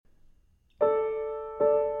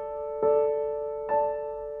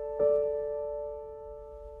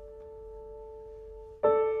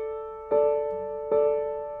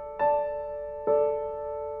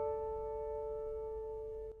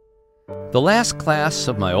The last class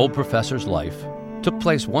of my old professor's life took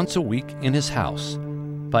place once a week in his house,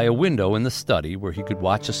 by a window in the study where he could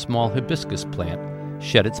watch a small hibiscus plant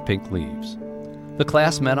shed its pink leaves. The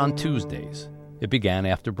class met on Tuesdays. It began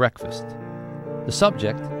after breakfast. The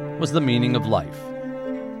subject was the meaning of life.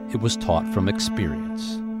 It was taught from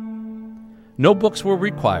experience. No books were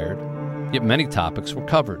required, yet many topics were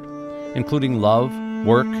covered, including love,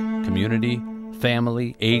 work, community,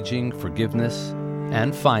 family, aging, forgiveness,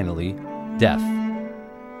 and finally, death.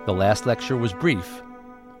 The last lecture was brief,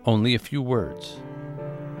 only a few words.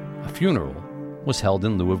 A funeral was held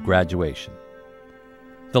in lieu of graduation.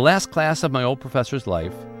 The last class of my old professor's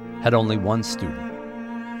life had only one student.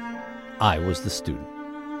 I was the student.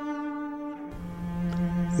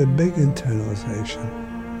 The big internalization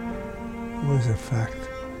was the fact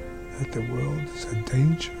that the world is a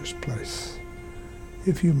dangerous place.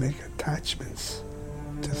 If you make attachments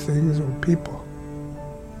to things or people,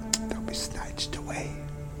 they'll be snatched away.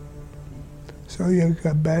 So you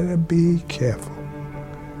better be careful.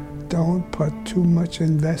 Don't put too much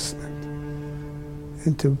investment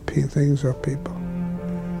into things or people,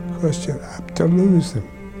 because you're apt to lose them.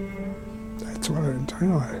 That's what I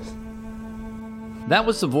internalized. That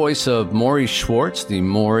was the voice of Morrie Schwartz, the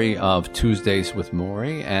Morrie of Tuesdays with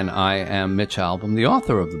Morrie, and I am Mitch Albom, the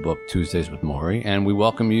author of the book Tuesdays with Morrie, and we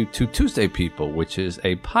welcome you to Tuesday People, which is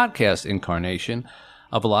a podcast incarnation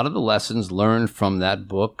of a lot of the lessons learned from that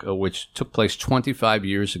book, which took place 25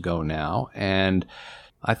 years ago now, and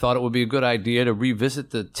I thought it would be a good idea to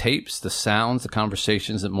revisit the tapes, the sounds, the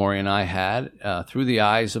conversations that Morrie and I had through the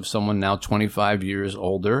eyes of someone now 25 years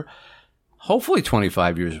older, hopefully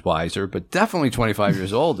 25 years wiser, but definitely 25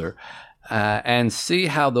 years older, and see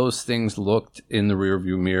how those things looked in the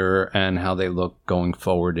rearview mirror and how they look going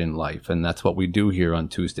forward in life. And that's what we do here on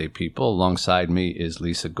Tuesday People. Alongside me is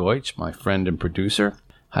Lisa Goich, my friend and producer.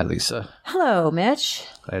 Hi, Lisa. Hello, Mitch.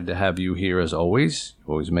 Glad to have you here as always.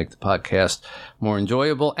 You always make the podcast more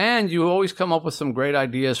enjoyable, and you always come up with some great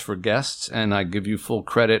ideas for guests, and I give you full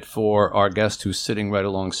credit for our guest who's sitting right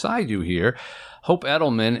alongside you here. Hope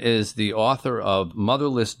Edelman is the author of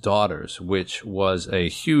Motherless Daughters, which was a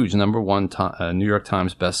huge #1 New York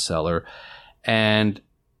Times bestseller, and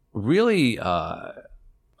really, I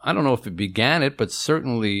don't know if it began it, but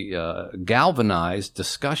certainly galvanized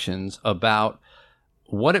discussions about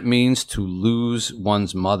what it means to lose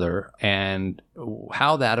one's mother and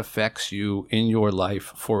how that affects you in your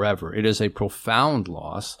life forever. It is a profound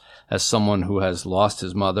loss. As someone who has lost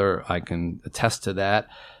his mother, I can attest to that.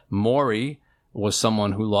 Morrie was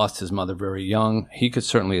someone who lost his mother very young. He could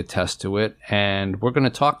certainly attest to it. And we're going to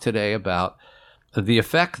talk today about the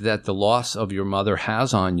effect that the loss of your mother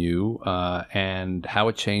has on you and how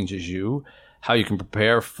it changes you, how you can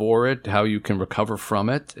prepare for it, how you can recover from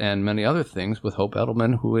it, and many other things with Hope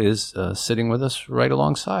Edelman, who is sitting with us right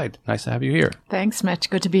alongside. Nice to have you here. Thanks, Mitch.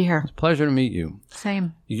 Good to be here. It's a pleasure to meet you.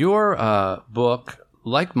 Same. Your book,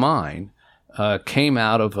 like mine, came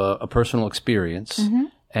out of a personal experience. Mm-hmm.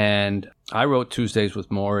 And I wrote Tuesdays with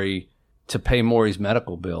Morrie to pay Morrie's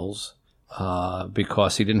medical bills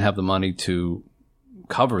because he didn't have the money to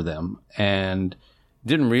cover them, and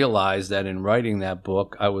didn't realize that in writing that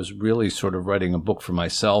book, I was really sort of writing a book for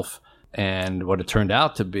myself, and what it turned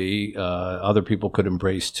out to be, other people could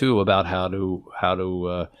embrace too, about how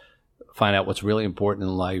to find out what's really important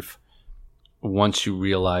in life once you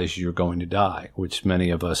realize you're going to die, which many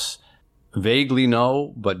of us vaguely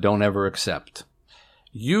know but don't ever accept.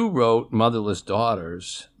 You wrote Motherless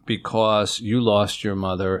Daughters because you lost your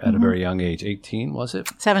mother at a very young age. 18, was it?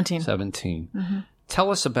 17. 17. Mm-hmm.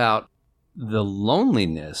 Tell us about the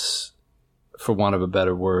loneliness, for want of a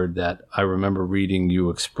better word, that I remember reading you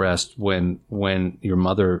expressed when your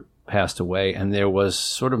mother passed away, and there was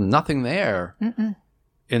sort of nothing there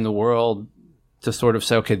in the world to sort of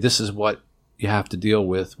say, okay, this is what you have to deal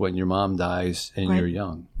with when your mom dies and you're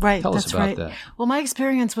young. Right. Tell us about that. Well, my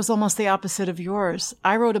experience was almost the opposite of yours.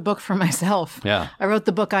 I wrote a book for myself. Yeah. I wrote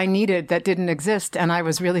the book I needed that didn't exist, and I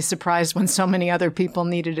was really surprised when so many other people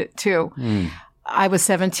needed it too. I was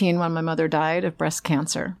 17 when my mother died of breast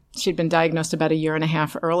cancer. She'd been diagnosed about 1.5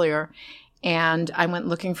 years earlier. And I went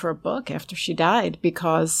looking for a book after she died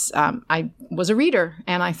because I was a reader,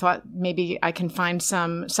 and I thought maybe I can find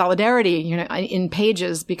some solidarity, in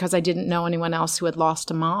pages, because I didn't know anyone else who had lost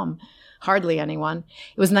a mom. Hardly anyone.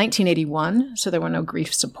 It was 1981, so there were no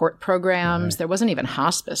grief support programs. Right. There wasn't even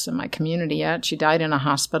hospice in my community yet. She died in a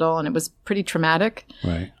hospital, and it was pretty traumatic,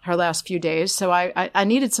 her last few days. So I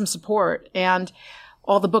needed some support, and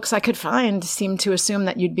all the books I could find seemed to assume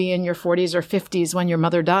that you'd be in your 40s or 50s when your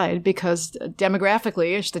mother died, because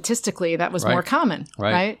demographically or statistically, that was more common,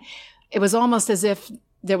 right? It was almost as if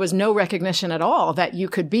there was no recognition at all that you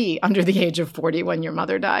could be under the age of 40 when your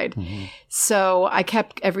mother died. Mm-hmm. So I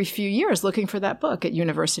kept every few years looking for that book at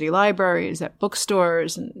university libraries, at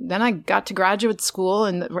bookstores. And then I got to graduate school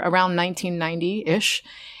around 1990-ish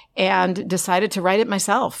and decided to write it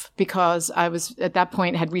myself because I was at that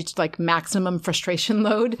point had reached like maximum frustration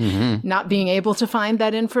load, not being able to find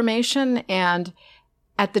that information. And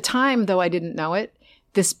at the time, though I didn't know it,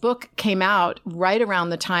 this book came out right around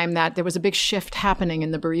the time that there was a big shift happening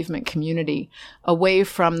in the bereavement community away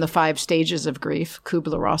from the 5 stages of grief,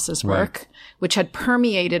 Kubler-Ross's work, which had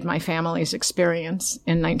permeated my family's experience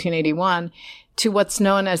in 1981, to what's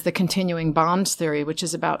known as the continuing bonds theory, which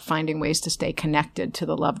is about finding ways to stay connected to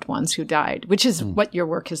the loved ones who died, which is what your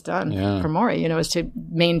work has done for Morrie, is to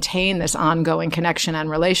maintain this ongoing connection and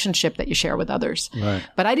relationship that you share with others. Right.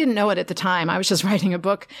 But I didn't know it at the time. I was just writing a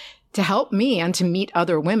book to help me and to meet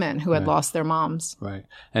other women who had lost their moms. Right.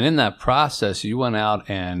 And in that process, you went out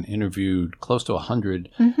and interviewed close to 100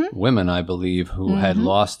 women, I believe, who had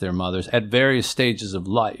lost their mothers at various stages of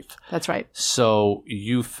life. That's right. So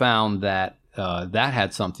you found that that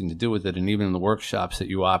had something to do with it. And even in the workshops that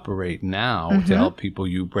you operate now to help people,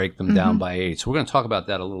 you break them down by age. So we're going to talk about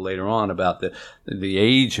that a little later on, about the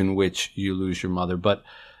age in which you lose your mother. But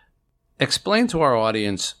explain to our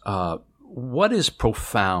audience what is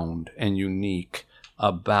profound and unique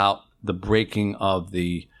about the breaking of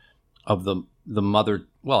the mother,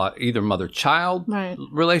 well, either mother-child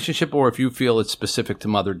relationship, or if you feel it's specific to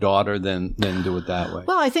mother-daughter, then do it that way.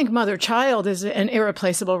 Well, I think mother-child is an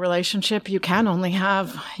irreplaceable relationship. You can only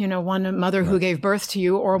have, one mother who gave birth to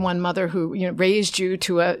you, or one mother who raised you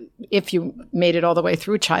if you made it all the way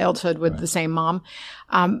through childhood with the same mom.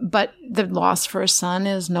 But the loss for a son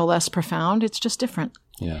is no less profound. It's just different.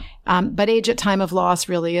 Yeah. But age at time of loss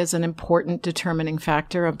really is an important determining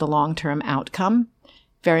factor of the long-term outcome.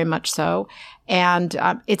 Very much so. And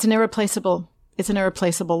it's an irreplaceable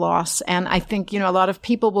loss. And I think, a lot of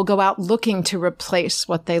people will go out looking to replace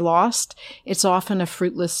what they lost. It's often a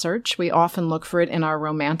fruitless search. We often look for it in our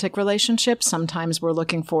romantic relationships. Sometimes we're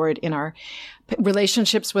looking for it in our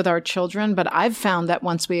relationships with our children. But I've found that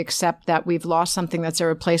once we accept that we've lost something that's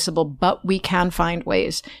irreplaceable, but we can find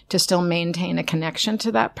ways to still maintain a connection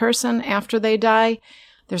to that person after they die,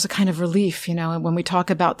 there's a kind of relief, and when we talk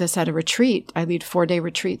about this at a retreat, I lead 4-day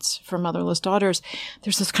retreats for motherless daughters.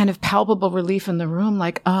 There's this kind of palpable relief in the room,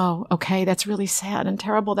 like, oh, okay, that's really sad and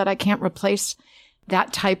terrible that I can't replace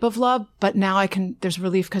that type of love. But now there's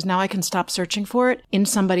relief because now I can stop searching for it in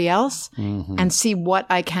somebody else and see what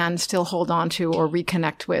I can still hold on to or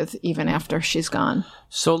reconnect with even after she's gone.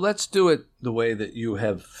 So let's do it the way that you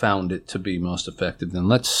have found it to be most effective. Then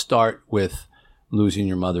let's start with losing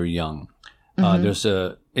your mother young. There's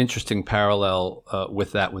a interesting parallel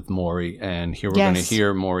with that with Morrie, and here we're going to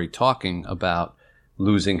hear Morrie talking about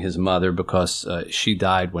losing his mother because she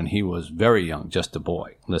died when he was very young, just a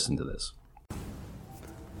boy. Listen to this.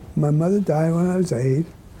 My mother died when I was 8.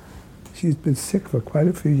 She's been sick for quite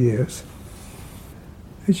a few years.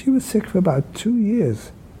 And she was sick for about 2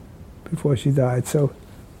 years before she died. So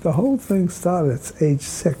the whole thing started at age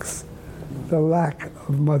 6, the lack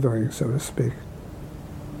of mothering, so to speak.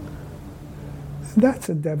 That's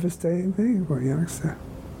a devastating thing for a youngster.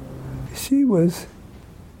 She was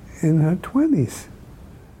in her 20s.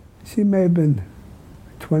 She may have been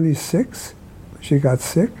 26 when she got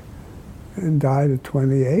sick and died at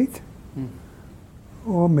 28,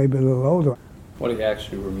 or maybe a little older. What do you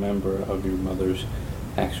actually remember of your mother's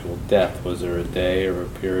actual death? Was there a day or a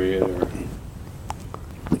period?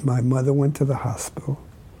 My mother went to the hospital.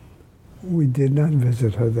 We did not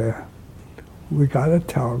visit her there. We got a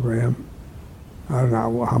telegram, I don't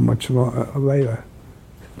know how much later,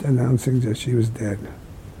 announcing that she was dead.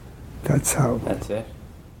 That's how. That's it?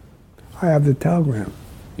 I have the telegram.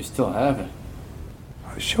 You still have it?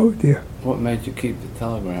 I'll show it to you. What made you keep the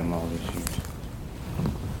telegram all these years?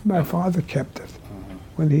 My father kept it.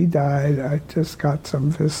 When he died, I just got some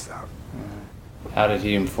of his stuff. How did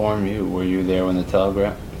he inform you? Were you there when the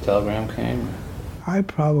telegram came? I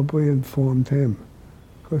probably informed him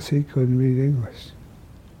because he couldn't read English.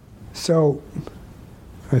 So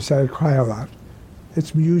I started to cry a lot.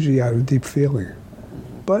 It's usually out of deep feeling,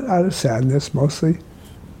 but out of sadness, mostly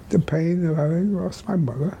the pain of having lost my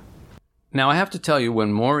mother. Now, I have to tell you,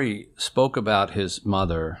 when Morrie spoke about his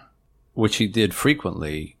mother, which he did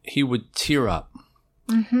frequently, he would tear up.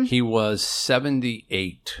 Mm-hmm. He was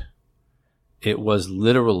 78. It was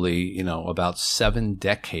literally, about 7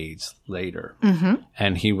 decades later. Mm-hmm.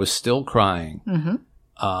 And he was still crying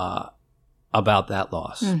about that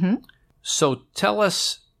loss. Mm-hmm. So tell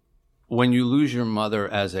us when you lose your mother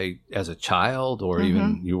as a child, or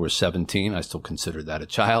even you were 17, I still consider that a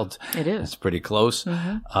child. It is. It's pretty close.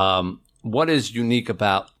 What is unique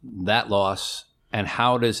about that loss, and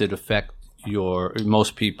how does it affect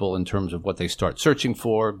most people in terms of what they start searching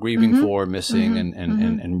for, grieving for, missing,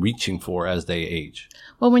 and reaching for as they age?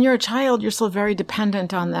 Well, when you're a child, you're still very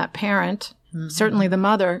dependent on that parent, certainly the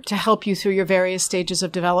mother, to help you through your various stages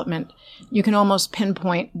of development. You can almost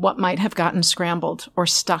pinpoint what might have gotten scrambled or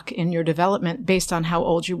stuck in your development based on how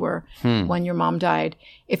old you were when your mom died.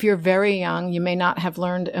 If you're very young, you may not have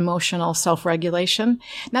learned emotional self-regulation.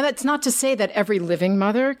 Now, that's not to say that every living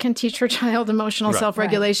mother can teach her child emotional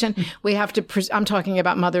self-regulation. We have to, I'm talking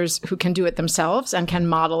about mothers who can do it themselves and can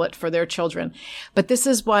model it for their children. But this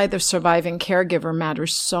is why the surviving caregiver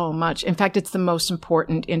matters so much. In fact, it's the most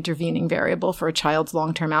important intervening variable for a child's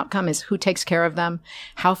long-term outcome is who takes care of them,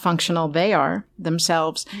 how functional they are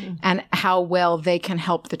themselves, and how well they can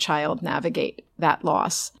help the child navigate that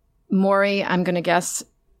loss. Maury, I'm going to guess,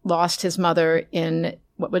 lost his mother in,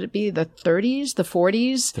 what would it be, the 30s, the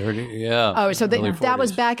 40s? 30, yeah. Oh, so that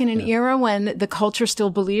was back in an era when the culture still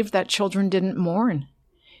believed that children didn't mourn.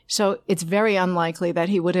 So it's very unlikely that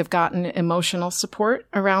he would have gotten emotional support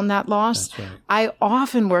around that loss. That's right. I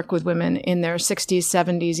often work with women in their 60s,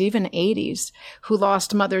 70s, even 80s who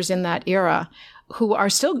lost mothers in that era who are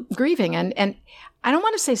still grieving. And I don't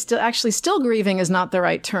want to say still grieving is not the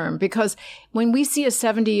right term, because when we see a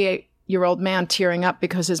 78-year-old man tearing up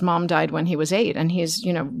because his mom died when he was 8 and he's,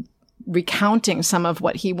 recounting some of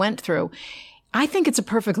what he went through, I think it's a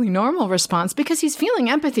perfectly normal response because he's feeling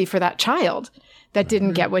empathy for that child that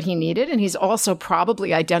didn't get what he needed. And he's also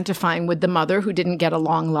probably identifying with the mother who didn't get a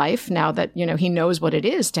long life now that, he knows what it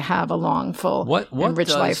is to have a long, full, and rich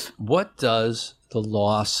life. What does the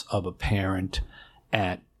loss of a parent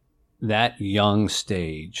at that young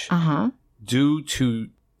stage do to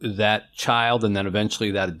that child and then eventually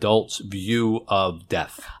that adult's view of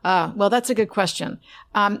death? Well, that's a good question.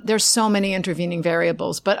 There's so many intervening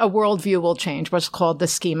variables, but a worldview will change, what's called the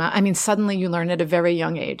schema. I mean, suddenly you learn at a very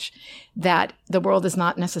young age that the world is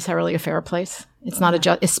not necessarily a fair place. It's not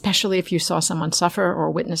especially if you saw someone suffer or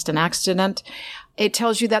witnessed an accident. It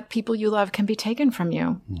tells you that people you love can be taken from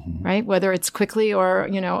you, right? Whether it's quickly or,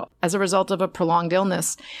 as a result of a prolonged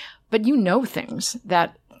illness. But things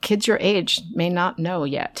that kids your age may not know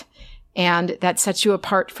yet. And that sets you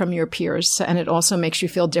apart from your peers. And it also makes you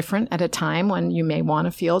feel different at a time when you may want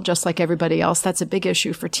to feel just like everybody else. That's a big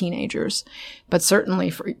issue for teenagers, but certainly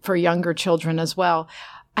for younger children as well.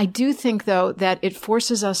 I do think, though, that it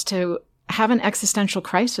forces us to have an existential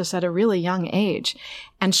crisis at a really young age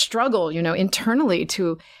and struggle, internally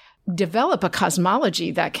to develop a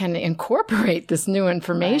cosmology that can incorporate this new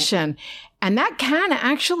information. Right. And that can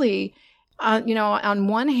actually, on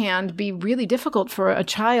one hand, be really difficult for a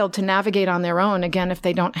child to navigate on their own, again, if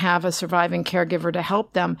they don't have a surviving caregiver to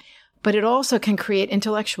help them. But it also can create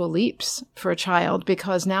intellectual leaps for a child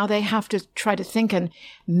because now they have to try to think and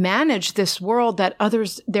manage this world that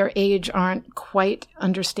others their age aren't quite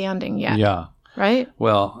understanding yet. Yeah. Right?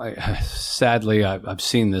 Well, sadly, I've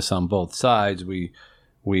seen this on both sides. We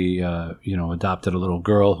adopted a little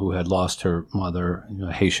girl who had lost her mother,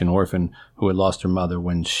 a Haitian orphan who had lost her mother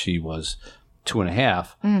when she was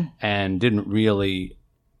 2.5 and didn't really,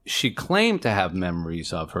 she claimed to have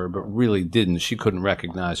memories of her, but really didn't. She couldn't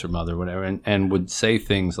recognize her mother, whatever, and would say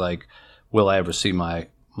things like, will I ever see my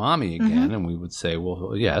mommy again? And we would say,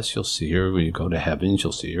 well, yes, you'll see her. When you go to heaven,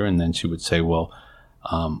 you'll see her. And then she would say, well,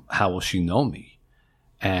 how will she know me?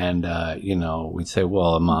 And, we'd say,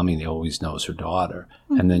 well, a mommy always knows her daughter.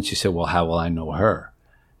 And then she said, well, how will I know her?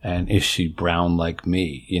 And is she brown like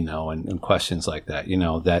me? And questions like that,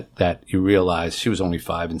 that you realize she was only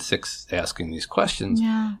 5 and 6 asking these questions.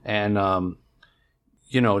 Yeah. And,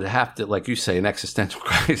 to have to, like you say, an existential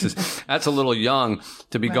crisis, that's a little young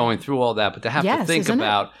to be going through all that. But to have to think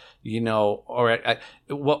about,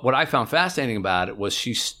 what I found fascinating about it was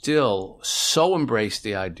she still so embraced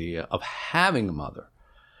the idea of having a mother.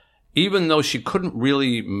 Even though she couldn't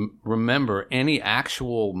really remember any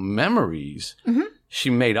actual memories, she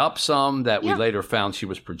made up some that we later found she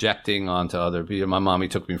was projecting onto other people. My mommy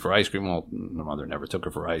took me for ice cream. Well, my mother never took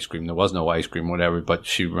her for ice cream. There was no ice cream, whatever, but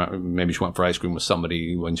maybe she went for ice cream with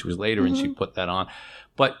somebody when she was later and she put that on.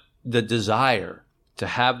 But the desire to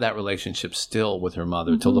have that relationship still with her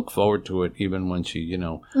mother, to look forward to it even when she,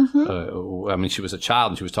 she was a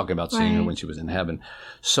child and she was talking about seeing her when she was in heaven.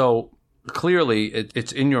 So clearly,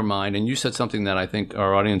 it's in your mind, and you said something that I think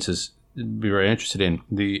our audience is be very interested in.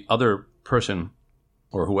 The other person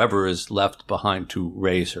or whoever is left behind to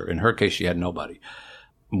raise her. In her case, she had nobody.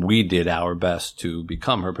 we did our best to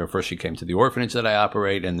become her. But first she came to the orphanage that I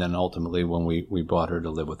operate, and then ultimately when we brought her to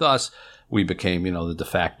live with us, we became, the de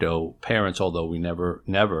facto parents, although we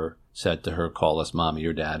never said to her, call us mommy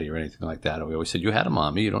or daddy or anything like that. We always said, you had a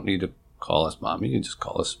mommy. You don't need to call us mommy. You just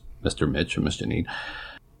call us Mr. Mitch or Mr. Need.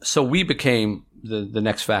 So we became the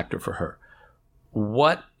next factor for her.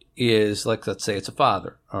 What is, like, let's say it's a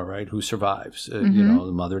father, all right, who survives. The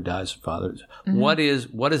mother dies, the father. Mm-hmm. What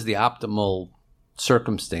is the optimal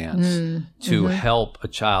circumstance to help a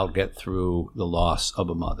child get through the loss of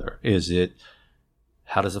a mother? Is it,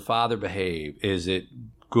 how does the father behave? Is it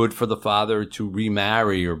good for the father to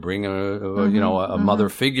remarry or bring a mother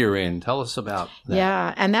figure in? Tell us about that.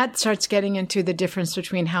 Yeah, and that starts getting into the difference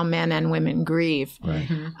between how men and women grieve. Right.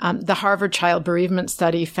 The Harvard Child Bereavement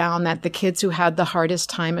Study found that the kids who had the hardest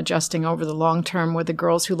time adjusting over the long term were the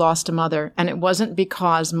girls who lost a mother. And it wasn't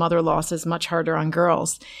because mother loss is much harder on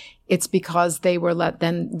girls. It's because they were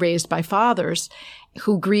then raised by fathers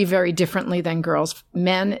who grieve very differently than girls.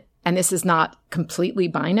 Men, and this is not completely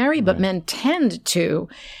binary, but men tend to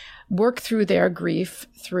work through their grief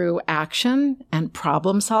through action and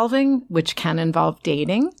problem solving, which can involve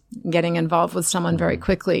dating, getting involved with someone very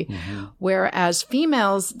quickly. Whereas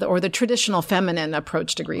females, or the traditional feminine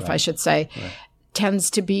approach to grief, I should say,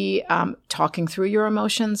 tends to be talking through your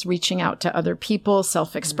emotions, reaching out to other people,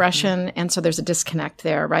 self-expression. And so there's a disconnect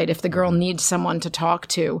there, right? If the girl needs someone to talk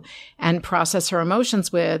to and process her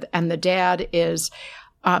emotions with, and the dad is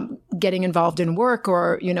getting involved in work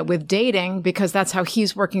or, with dating, because that's how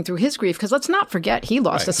he's working through his grief. Because let's not forget, he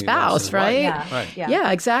lost a spouse, right?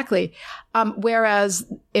 Yeah, exactly. Whereas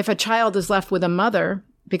if a child is left with a mother,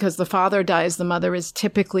 because the father dies, the mother is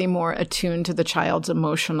typically more attuned to the child's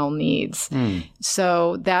emotional needs.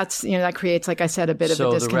 So that's, that creates, like I said, a bit of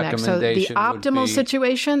a disconnect. So the optimal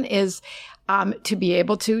situation is to be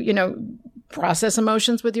able to, process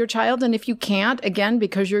emotions with your child. And if you can't, again,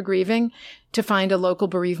 because you're grieving, to find a local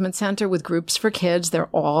bereavement center with groups for kids. They're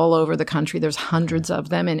all over the country. There's hundreds of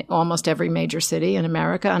them in almost every major city in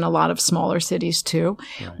America, and a lot of smaller cities too,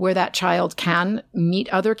 where that child can meet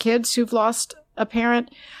other kids who've lost a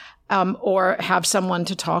parent, or have someone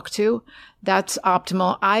to talk to. That's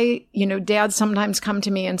optimal. Dads sometimes come to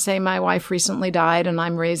me and say, my wife recently died and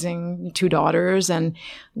I'm raising 2 daughters, and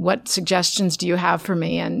what suggestions do you have for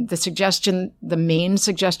me? And the main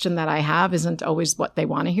suggestion that I have isn't always what they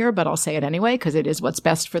want to hear, but I'll say it anyway, because it is what's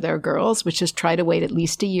best for their girls, which is try to wait at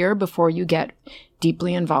least a year before you get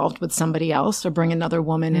deeply involved with somebody else or bring another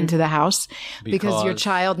woman into the house, because your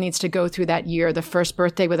child needs to go through that year, the first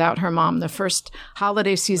birthday without her mom, the first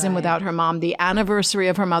holiday season without her mom, the anniversary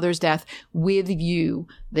of her mother's death, with you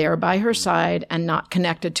there by her side and not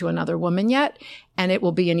connected to another woman yet. And it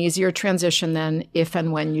will be an easier transition then if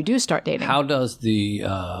and when you do start dating. How does the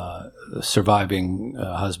surviving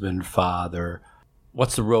husband, father,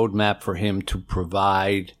 what's the roadmap for him to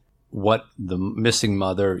provide what the missing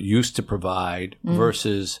mother used to provide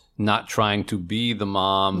versus not trying to be the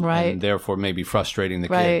mom and therefore maybe frustrating the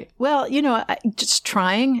kid? Well, just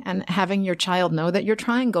trying and having your child know that you're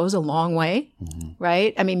trying goes a long way,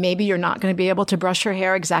 right? I mean, maybe you're not going to be able to brush her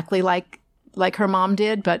hair exactly like her mom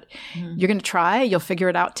did, but you're going to try. You'll figure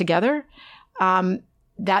it out together.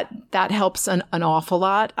 That helps an awful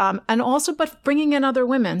lot. And also, but bringing in other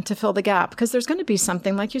women to fill the gap, because there's going to be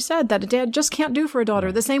something, like you said, that a dad just can't do for a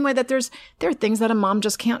daughter. The same way that there are things that a mom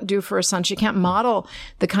just can't do for a son. She can't model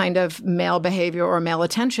the kind of male behavior or male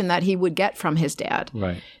attention that he would get from his dad.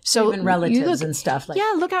 Right. So even relatives and stuff.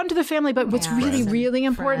 Look out into the family. But what's really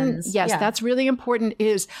important, that's really important,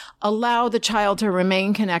 is allow the child to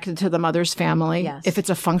remain connected to the mother's family. Yes. If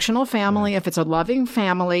it's a functional family, if it's a loving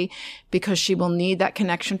family, because she will need that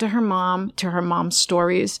connection to her mom's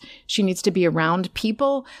stories. She needs to be around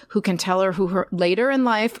people who can tell her later in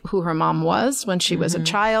life who her mom was when she was a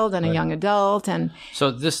child and a young adult. And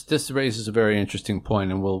so this raises a very interesting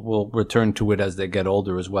point, and we'll return to it as they get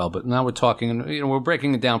older as well. But now we're talking, we're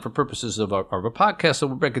breaking it down for purposes of our podcast, so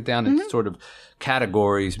we'll break it down into sort of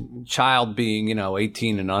categories. Child being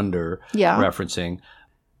 18 and under, referencing.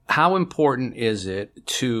 How important is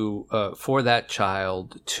it for that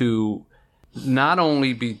child to not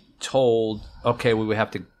only be told, okay, we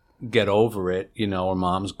have to get over it, or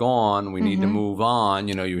mom's gone, we need to move on,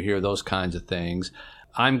 you hear those kinds of things.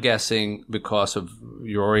 I'm guessing, because of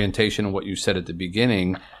your orientation and what you said at the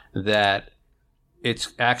beginning, that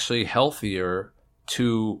it's actually healthier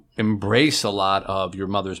to embrace a lot of your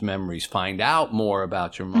mother's memories, find out more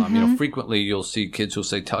about your mom. Frequently you'll see kids who'll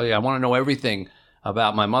say, I want to know everything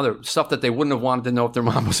about my mother, stuff that they wouldn't have wanted to know if their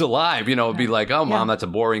mom was alive. You know, it'd be like, oh, Mom, that's a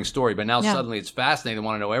boring story. But now suddenly it's fascinating. They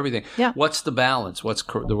want to know everything. Yeah. What's the balance? What's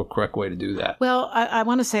the correct way to do that? Well, I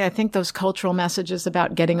want to say I think those cultural messages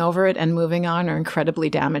about getting over it and moving on are incredibly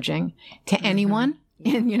damaging to anyone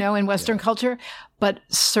in Western culture, but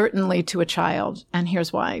certainly to a child. And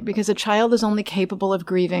here's why. Because a child is only capable of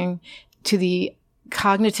grieving to the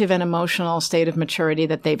cognitive and emotional state of maturity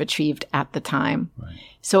that they've achieved at the time. Right.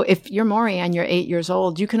 So if you're Maury and you're 8 years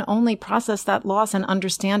old, you can only process that loss and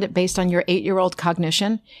understand it based on your 8-year-old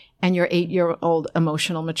cognition and your 8-year-old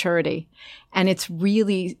emotional maturity. And it's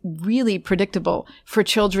really, really predictable for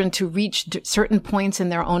children to reach certain points in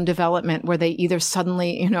their own development where they either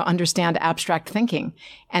suddenly, understand abstract thinking.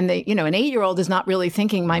 And they, an 8-year-old is not really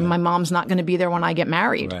thinking, my mom's not going to be there when I get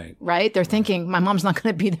married, right? They're thinking, my mom's not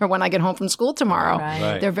going to be there when I get home from school tomorrow.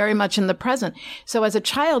 Right. They're very much in the present. So as a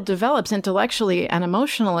child develops intellectually and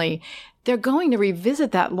emotionally, they're going to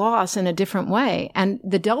revisit that loss in a different way. And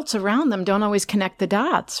the adults around them don't always connect the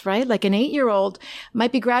dots, right? Like an 8-year-old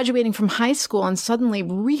might be graduating from high school and suddenly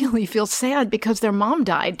really feel sad because their mom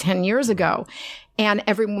died 10 years ago. And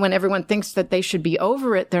when everyone thinks that they should be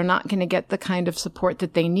over it, they're not going to get the kind of support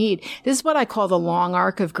that they need. This is what I call the long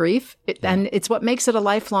arc of grief. And it's what makes it a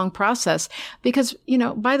lifelong process. Because,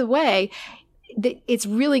 by the way, it's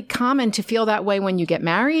really common to feel that way when you get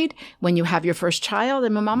married, when you have your first child.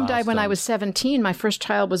 And my mom died when I was 17. My first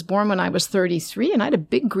child was born when I was 33. And I had a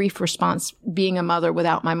big grief response being a mother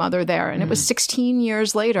without my mother there. And it was 16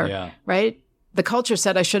 years later, right? The culture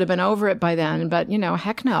said I should have been over it by then. But,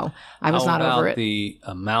 heck no, I was not over it. The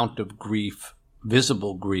amount of grief,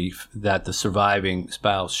 visible grief, that the surviving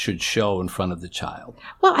spouse should show in front of the child?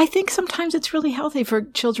 Well, I think sometimes it's really healthy for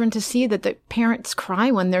children to see that the parents cry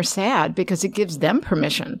when they're sad because it gives them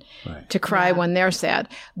permission to cry when they're sad.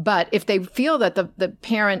 But if they feel that the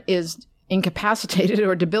parent is incapacitated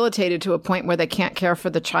or debilitated to a point where they can't care for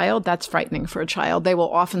the child, that's frightening for a child. They will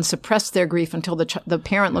often suppress their grief until the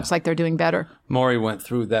parent looks like they're doing better. Maury went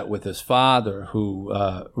through that with his father, who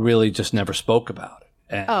really just never spoke about it.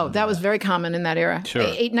 And, that was very common in that era. Sure.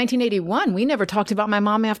 1981, we never talked about my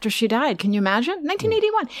mom after she died. Can you imagine?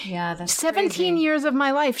 1981. Yeah, that's 17 years of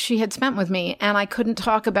my life she had spent with me, and I couldn't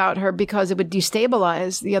talk about her because it would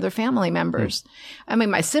destabilize the other family members. I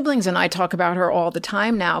mean, my siblings and I talk about her all the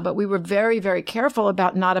time now, but we were very, very careful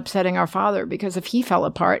about not upsetting our father, because if he fell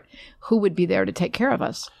apart, who would be there to take care of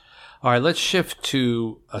us? All right, let's shift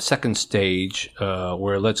to a second stage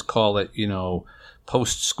where, let's call it,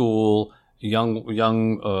 post-school,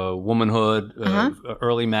 young womanhood,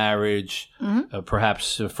 early marriage,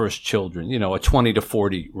 perhaps first children, a 20 to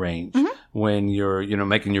 40 range, when you're,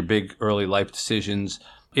 making your big early life decisions.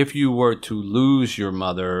 If you were to lose your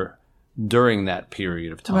mother during that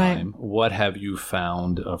period of time, what have you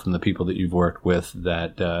found from the people that you've worked with,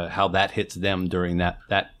 that how that hits them during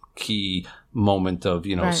that key moment of,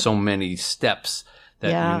 so many steps that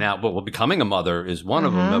you now, well, becoming a mother is one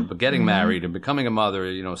of them, but getting married and becoming a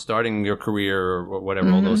mother, starting your career or whatever,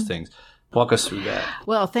 all those things. Walk us through that.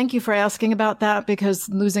 Well, thank you for asking about that, because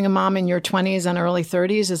losing a mom in your 20s and early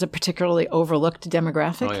 30s is a particularly overlooked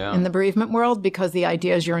demographic in the bereavement world, because the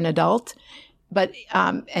idea is you're an adult, but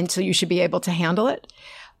and so you should be able to handle it.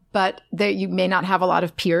 But you may not have a lot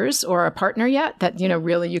of peers or a partner yet that,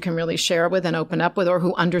 really you can really share with and open up with, or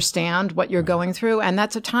who understand what you're going through. And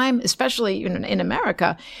that's a time, especially in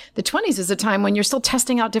America, the 20s is a time when you're still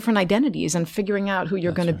testing out different identities and figuring out who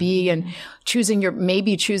you're going to be, and choosing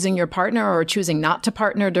your partner or choosing not to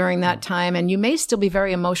partner during that time. And you may still be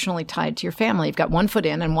very emotionally tied to your family. You've got one foot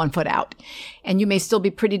in and one foot out. And you may still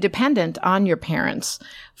be pretty dependent on your parents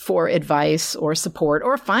for advice or support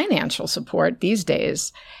or financial support these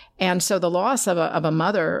days. And so the loss of a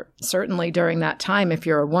mother, certainly during that time, if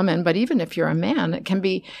you're a woman, but even if you're a man, it can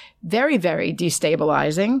be very, very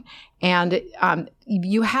destabilizing. And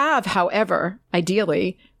you have, however,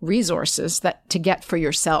 ideally, resources to get for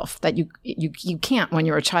yourself that you can't when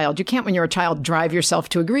you're a child. You can't, when you're a child, drive yourself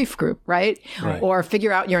to a grief group, right? Or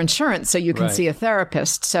figure out your insurance so you can see a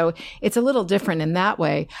therapist. So it's a little different in that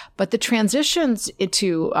way. But the transitions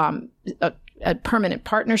into a permanent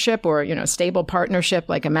partnership, or, stable partnership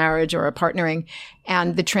like a marriage or a partnering,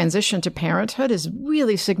 and the transition to parenthood is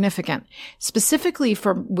really significant, specifically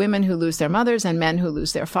for women who lose their mothers and men who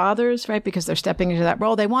lose their fathers, right? Because they're stepping into that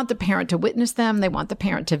role. They want the parent to witness them. They want the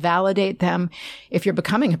parent to validate them. If you're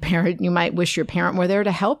becoming a parent, you might wish your parent were there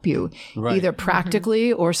to help you, either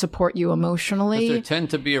practically or support you emotionally. Does there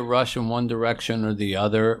tend to be a rush in one direction or the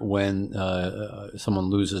other when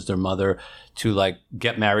someone loses their mother, to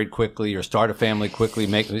get married quickly or start a family quickly,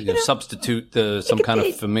 substitute some kind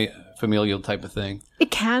of familial type of thing?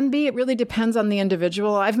 It can be. It really depends on the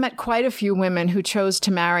individual. I've met quite a few women who chose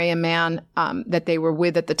to marry a man that they were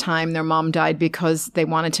with at the time their mom died because they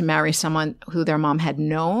wanted to marry someone who their mom had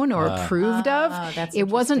known or approved of. It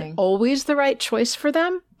wasn't always the right choice for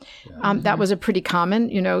them. That was a pretty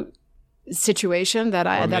common, situation that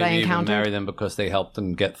I encountered. Even marry them because they helped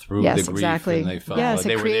them get through yes, the grief. Exactly. And they felt yes,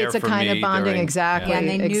 they it creates a kind of bonding. Exactly. And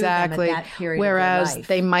they knew exactly. them at that period Whereas of their life.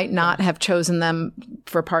 they might not have chosen them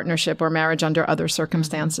for partnership or marriage under other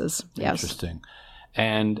circumstances. Yes. Interesting.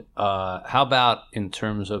 And how about in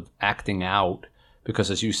terms of acting out?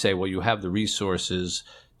 Because as you say, well, you have the resources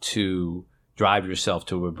to drive yourself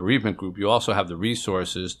to a bereavement group. You also have the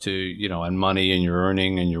resources to, and money, and you're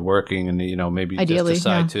earning and you're working, and maybe ideally, just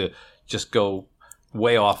decide to just go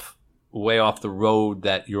way off the road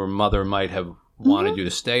that your mother might have wanted you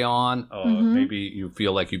to stay on. Maybe you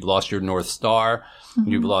feel like you've lost your North Star,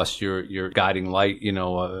 you've lost your guiding light,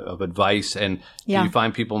 of advice. And do you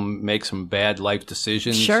find people make some bad life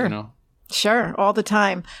decisions? Sure. Sure, all the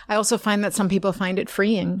time. I also find that some people find it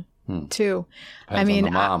freeing. Too. Depends on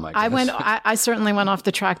the mom, I guess. I certainly went off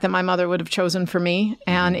the track that my mother would have chosen for me.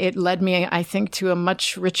 And it led me, I think, to a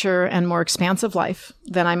much richer and more expansive life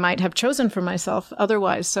than I might have chosen for myself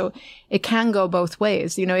otherwise. So it can go both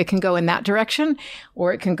ways. It can go in that direction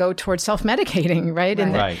or it can go towards self-medicating, right?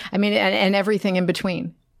 Right. And everything in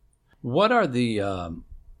between. What are the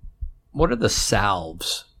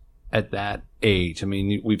salves at that age? I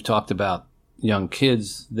mean, we've talked about young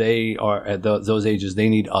kids. They are at those ages, they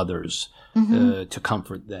need others to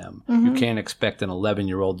comfort them. You can't expect an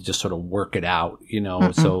 11-year-old to just sort of work it out,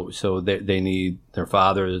 so they need their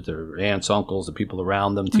fathers, their aunts, uncles, the people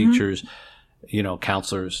around them, teachers,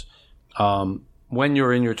 counselors. When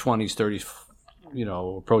you're in your 20s,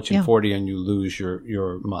 30s, approaching 40 and you lose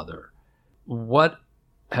your mother, what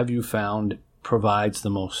have you found provides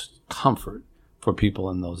the most comfort for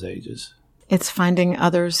people in those ages? It's finding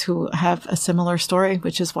others who have a similar story,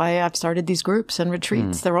 which is why I've started these groups and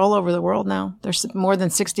retreats. They're all over the world now. There's more than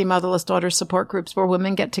 60 motherless daughters support groups where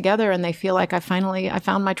women get together and they feel like I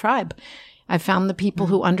found my tribe. I found the people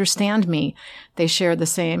who understand me. They share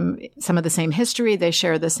some of the same history. They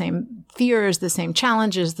share the same fears, the same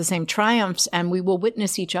challenges, the same triumphs, and we will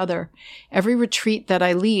witness each other. Every retreat that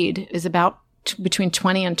I lead is about between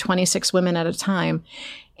 20 and 26 women at a time.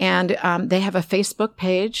 And they have a Facebook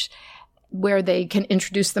page where they can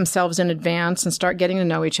introduce themselves in advance and start getting to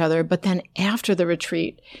know each other. But then after the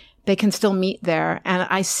retreat, they can still meet there. And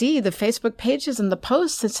I see the Facebook pages and the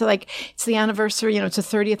posts. It's like, it's the anniversary, it's the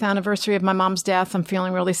 30th anniversary of my mom's death. I'm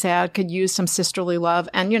feeling really sad. Could use some sisterly love.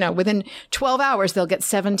 And, within 12 hours, they'll get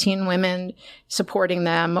 17 women supporting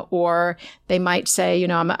them. Or they might say,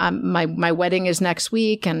 my wedding is next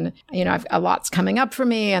week and, I've a lot's coming up for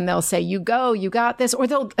me. And they'll say, you got this. Or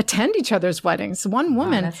they'll attend each other's weddings. One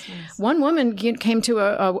woman came to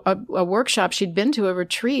a workshop. She'd been to a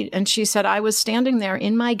retreat and she said, I was standing there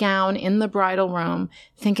in my gown in the bridal room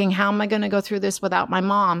thinking, how am I going to go through this without my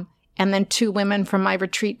mom? And then 2 women from my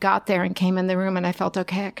retreat got there and came in the room and I felt,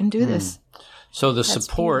 okay, I can do this. So the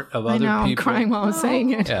support of other people. I'm crying while I'm saying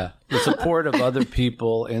it. Yeah. The support of other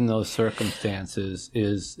people in those circumstances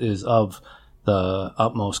is of the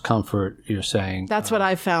utmost comfort, you're saying. That's what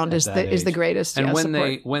I found is the greatest and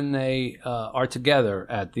support. when they are together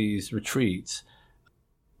at these retreats,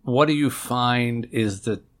 what do you find is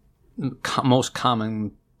the most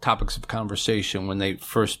common topics of conversation when they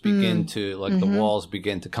first begin to, the walls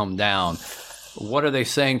begin to come down? What are they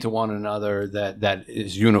saying to one another that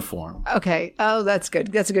is uniform? Okay. Oh, that's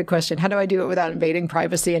good. That's a good question. How do I do it without invading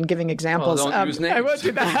privacy and giving examples? Well, don't use names. I won't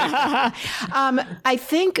do that. I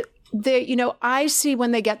think I see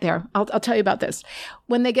when they get there, I'll tell you about this.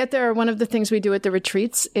 When they get there, one of the things we do at the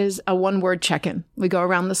retreats is a 1-word check-in. We go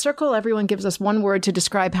around the circle. Everyone gives us 1 word to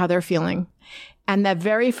describe how they're feeling. And that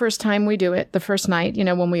very first time we do it, the first night,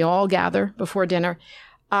 when we all gather before dinner,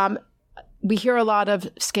 we hear a lot of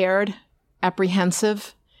scared,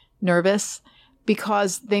 apprehensive, nervous,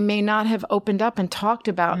 because they may not have opened up and talked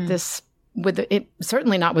about this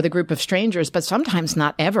certainly not with a group of strangers, but sometimes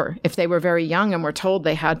not ever. If they were very young and were told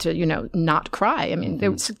they had to, not cry. I mean,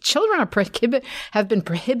 children have been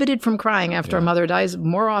prohibited from crying after a mother dies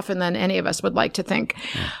more often than any of us would like to think.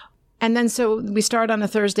 Yeah. And then so we start on a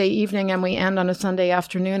Thursday evening and we end on a Sunday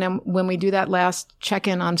afternoon. And when we do that last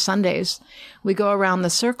check-in on Sundays, we go around the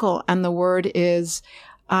circle and the word is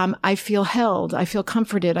I feel held. I feel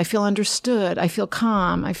comforted. I feel understood. I feel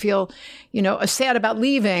calm. I feel, sad about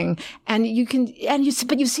leaving. And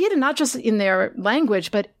but you see it not just in their language,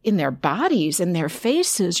 but in their bodies, in their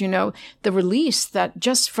faces, the release that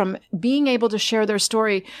just from being able to share their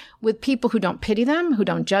story with people who don't pity them, who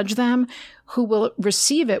don't judge them, who will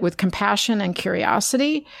receive it with compassion and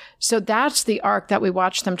curiosity. So that's the arc that we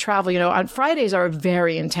watch them travel. On Fridays are a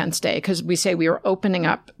very intense day because we say we are opening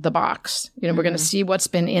up the box. We're going to see what's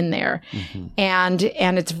been in there. And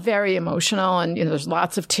it's very emotional. And, there's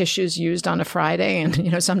lots of tissues used on a Friday.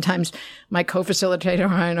 And, sometimes my co-facilitator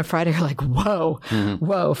on a Friday are like,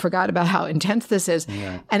 whoa, forgot about how intense this is.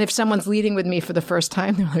 Yeah. And if someone's leading with me for the first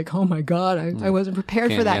time, they're like, oh my God, I wasn't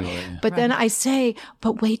prepared for that. But then I say,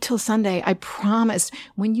 but wait till Sunday. I promise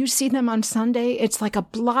when you see them on Sunday, it's like a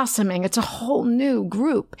blossoming. It's a whole new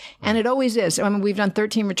group. And it always is. I mean, we've done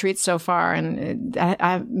 13 retreats so far, and I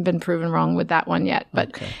haven't been proven wrong with that one yet.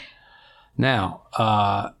 But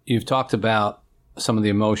Now, you've talked about some of the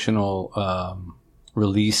emotional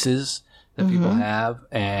releases that people have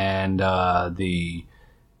and the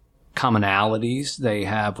commonalities they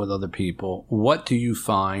have with other people. What do you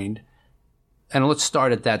find? And let's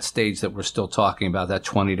start at that stage that we're still talking about, that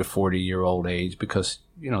 20 to 40-year-old age, because,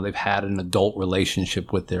 they've had an adult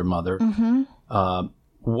relationship with their mother.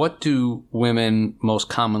 What do women most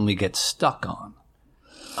commonly get stuck on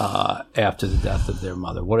after the death of their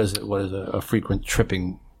mother? What is a frequent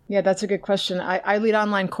tripping? Yeah, that's a good question. I lead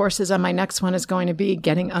online courses, and my next one is going to be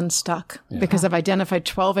getting unstuck, because I've identified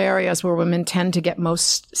 12 areas where women tend to get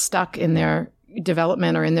most stuck in their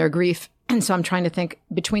development or in their grief. And so I'm trying to think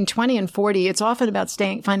between 20 and 40, it's often about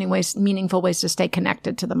finding meaningful ways to stay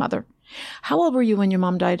connected to the mother. How old were you when your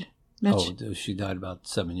mom died, Mitch? Oh, she died about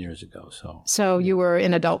 7 years ago. So you were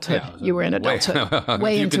in adulthood. Yeah, you were in adulthood. Way into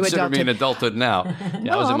adulthood. You consider me in adulthood now.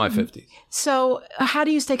 Yeah, I was in my 50s. So how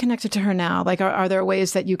do you stay connected to her now? Like, are there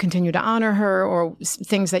ways that you continue to honor her, or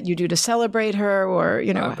things that you do to celebrate her, or,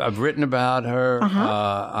 I've written about her.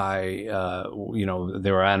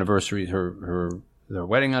 There were anniversaries, their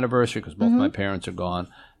wedding anniversary, because both my parents are gone,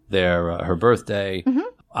 her birthday.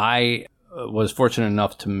 I was fortunate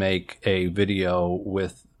enough to make a video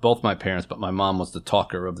with both my parents, but my mom was the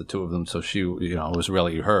talker of the two of them, so she, it was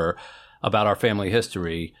really her, about our family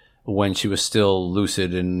history when she was still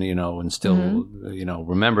lucid and, and still,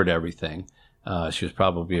 remembered everything. She was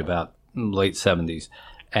probably about late 70s.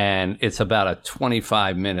 And it's about a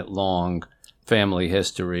 25-minute long family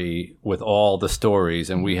history with all the stories,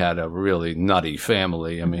 and we had a really nutty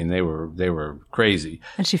family. I mean, they were crazy.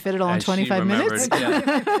 And she fit it all in 25 minutes?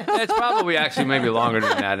 Yeah. It's probably actually maybe longer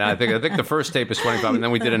than that. And I think the first tape is 25, and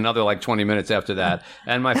then we did another like 20 minutes after that.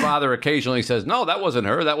 And my father occasionally says, "No, that wasn't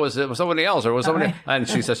her. It was somebody else, or was somebody." And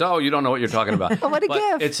she says, "Oh, you don't know what you're talking about." What a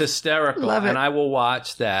gift! It's hysterical. Love it. And I will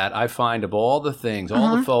watch that. I find of all the things,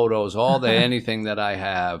 all the photos, all the anything that I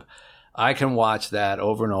have, I can watch that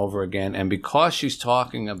over and over again. And because she's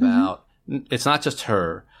talking about, it's not just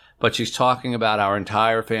her, but she's talking about our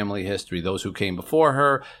entire family history, those who came before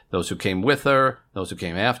her, those who came with her, those who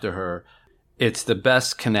came after her. It's the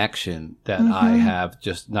best connection that I have,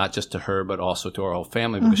 not just to her, but also to our whole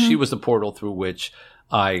family, because she was the portal through which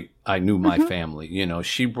I knew my family.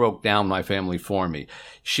 She broke down my family for me.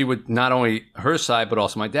 She would, not only her side, but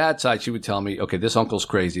also my dad's side, she would tell me, okay, this uncle's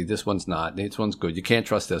crazy. This one's not. This one's good. You can't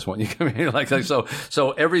trust this one.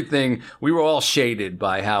 So everything, we were all shaded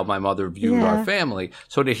by how my mother viewed our family.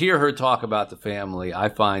 So to hear her talk about the family, I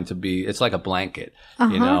find to be, it's like a blanket.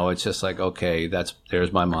 It's just like, okay,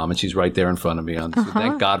 there's my mom, and she's right there in front of me.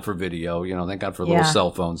 Thank God for video. Thank God for little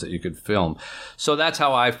cell phones that you could film. So that's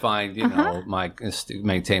how I find,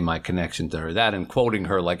 maintain my connection to her. That and quoting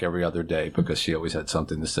her like every other day, because she always had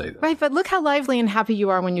something to say. Right, but look how lively and happy you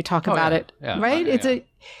are when you talk about it. Yeah, right?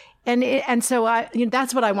 And so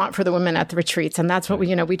that's what I want for the women at the retreats, and that's what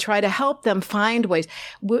we try to help them find ways.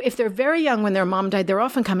 If they're very young when their mom died, they're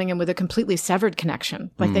often coming in with a completely severed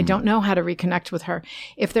connection, like they don't know how to reconnect with her.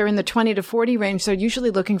 If they're in the 20 to 40 range, they're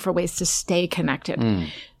usually looking for ways to stay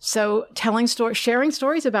connected. So telling stories, sharing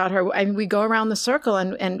stories about her. I mean, we go around the circle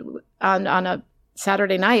and on a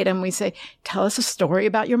Saturday night, and we say, tell us a story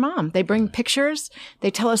about your mom. They bring pictures,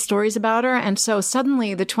 they tell us stories about her. And so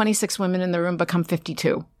suddenly the 26 women in the room become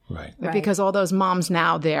 52. Right. Because all those moms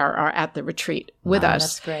now there are at the retreat with us.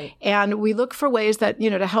 That's great. And we look for ways that,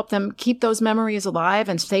 to help them keep those memories alive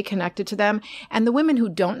and stay connected to them. And the women who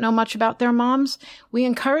don't know much about their moms, we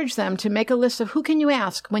encourage them to make a list of who can you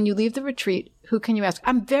ask when you leave the retreat, Who can you ask?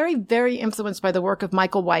 I'm very, very influenced by the work of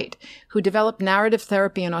Michael White, who developed narrative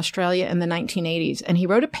therapy in Australia in the 1980s. And he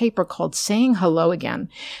wrote a paper called Saying Hello Again,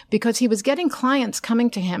 because he was getting clients coming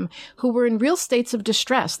to him who were in real states of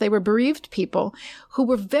distress. They were bereaved people who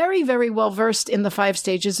were very, very well versed in the 5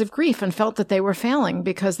 stages of grief and felt that they were failing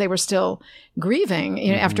because they were still grieving,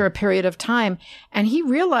 after a period of time. And he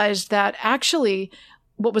realized that actually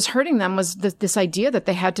what was hurting them was this idea that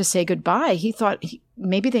they had to say goodbye. He thought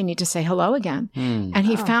maybe they need to say hello again. And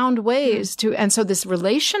he found ways to, and so this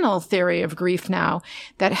relational theory of grief now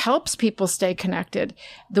that helps people stay connected.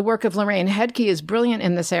 The work of Lorraine Hedke is brilliant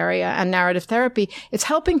in this area, and narrative therapy. It's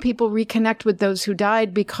helping people reconnect with those who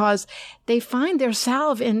died because they find their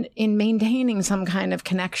salve in maintaining some kind of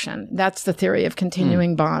connection. That's the theory of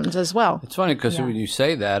continuing bonds as well. It's funny because when you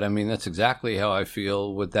say that, I mean, that's exactly how I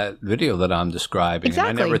feel with that video that I'm describing. Exactly.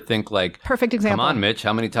 And I never think like, perfect example. Come on, Mitch,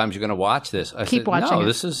 how many times are you going to watch this? I Keep said, watching. No,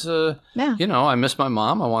 this is, I miss my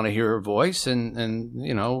mom. I want to hear her voice and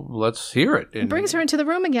let's hear it. It brings her into the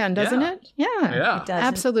room again, doesn't it? Yeah. It does.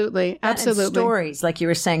 Absolutely. And Absolutely. stories, like you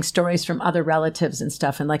were saying, stories from other relatives and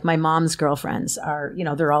stuff. And like my mom's girlfriends are,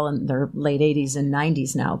 they're all in their late 80s and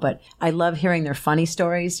 90s now. But I love hearing their funny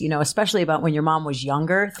stories, especially about when your mom was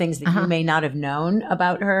younger, things that you may not have known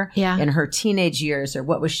about her in her teenage years, or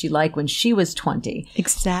what was she like when she was 20.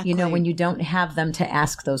 Exactly. When you don't have them to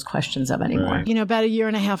ask those questions of anymore. Right. About a year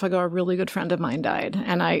and a half ago, a really good friend of mine died.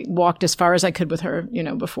 And I walked as far as I could with her,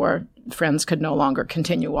 before friends could no longer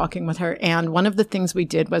continue walking with her. And one of the things we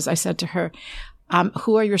did was I said to her,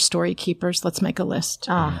 who are your story keepers? Let's make a list.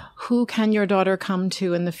 Who can your daughter come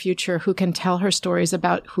to in the future who can tell her stories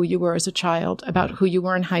about who you were as a child, about who you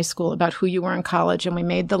were in high school, about who you were in college? And we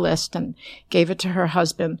made the list and gave it to her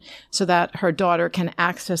husband so that her daughter can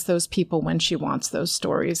access those people when she wants those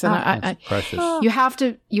stories. And That's precious. you have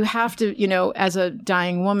to, as a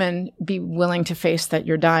dying woman, be willing to face that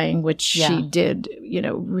you're dying, which she did,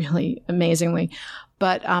 really amazingly.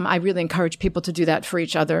 But I really encourage people to do that for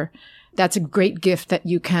each other. That's a great gift that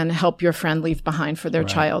you can help your friend leave behind for their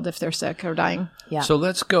child if they're sick or dying. Yeah. So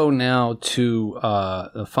let's go now to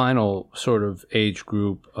the final sort of age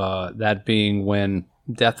group, that being when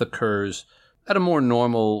death occurs at a more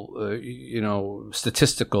normal,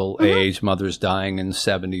 statistical age, mothers dying in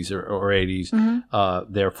 70s or 80s,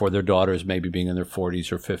 therefore their daughters maybe being in their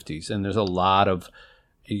 40s or 50s. And there's a lot of,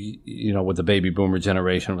 with the baby boomer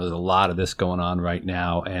generation, there's a lot of this going on right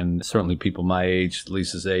now. And certainly people my age,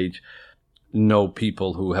 Lisa's age, know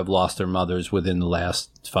people who have lost their mothers within the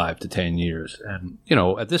last 5 to 10 years. And,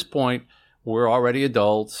 at this point, we're already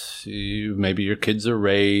adults. Maybe your kids are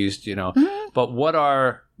raised, but what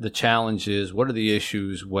are the challenges? What are the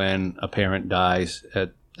issues when a parent dies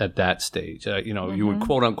at that stage? You would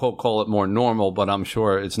quote unquote call it more normal, but I'm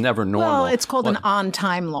sure it's never normal. Well, it's called an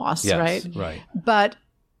on-time loss, yes, right? Right. But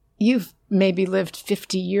you've maybe lived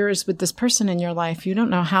 50 years with this person in your life. You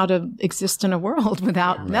don't know how to exist in a world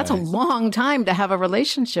without, that's a long time to have a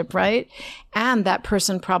relationship, right? And that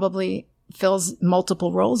person probably fills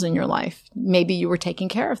multiple roles in your life. Maybe you were taking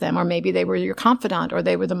care of them, or maybe they were your confidant, or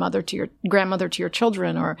they were the mother to your grandmother to your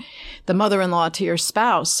children, or the mother-in-law to your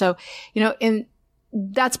spouse. So,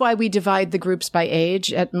 that's why we divide the groups by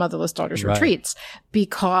age at Motherless Daughters retreats,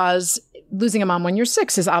 because losing a mom when you're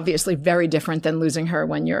 6 is obviously very different than losing her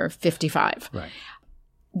when you're 55. Right.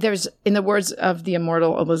 There's, in the words of the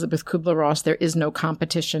immortal Elizabeth Kubler-Ross, there is no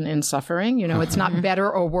competition in suffering. It's not better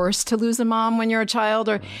or worse to lose a mom when you're a child,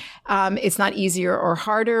 or it's not easier or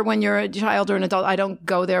harder when you're a child or an adult. I don't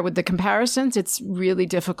go there with the comparisons. It's really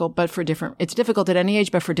difficult, but it's difficult at any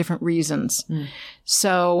age, but for different reasons.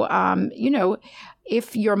 So,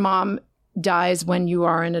 if your mom dies when you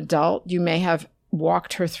are an adult, you may have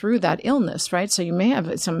walked her through that illness, right? So you may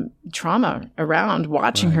have some trauma around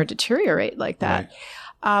watching her deteriorate like that.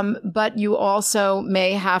 But you also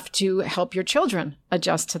may have to help your children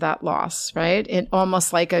adjust to that loss, right? It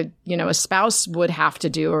almost like a spouse would have to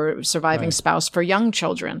do, or a surviving spouse for young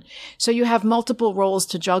children. So you have multiple roles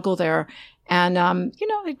to juggle there. And,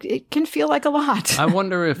 it can feel like a lot. I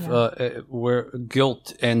wonder if where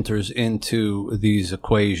guilt enters into these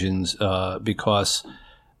equations, because,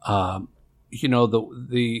 the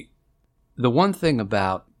one thing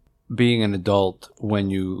about being an adult when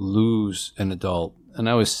you lose an adult, and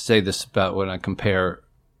I always say this about when I compare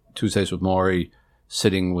Tuesdays with Maury,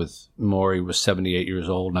 sitting with Maury was 78 years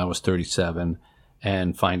old and I was 37,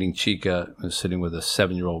 and finding Chica was sitting with a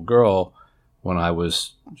 7-year-old girl when I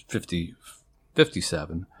was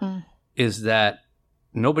 57, is that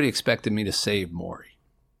nobody expected me to save Maury,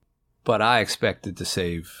 but I expected to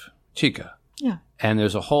save Chica. Yeah. And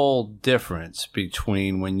there's a whole difference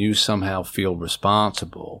between when you somehow feel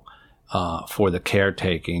responsible for the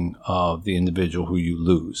caretaking of the individual who you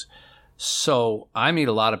lose. So I meet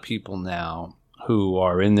a lot of people now who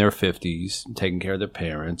are in their 50s, taking care of their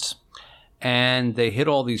parents, and they hit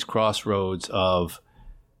all these crossroads of,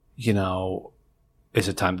 is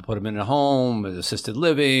it time to put them in a home, assisted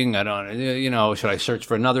living? I don't, should I search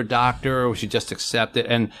for another doctor, or should I just accept it?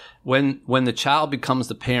 And when the child becomes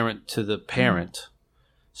the parent to the parent,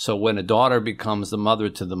 so when a daughter becomes the mother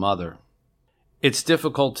to the mother, it's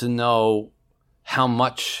difficult to know how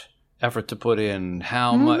much effort to put in,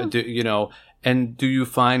 how much, and do you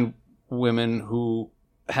find women who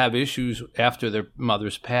have issues after their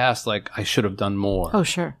mother's passed, like, I should have done more? Oh,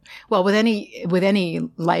 sure. Well, with any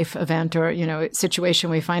life event or, situation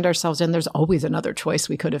we find ourselves in, there's always another choice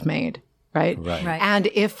we could have made. Right? And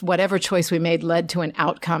if whatever choice we made led to an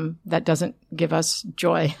outcome that doesn't give us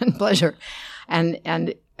joy and pleasure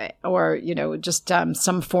and or, just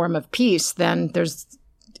some form of peace, then there's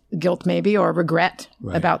guilt maybe or regret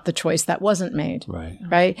about the choice that wasn't made.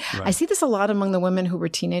 Right. I see this a lot among the women who were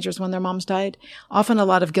teenagers when their moms died. Often a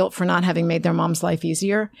lot of guilt for not having made their mom's life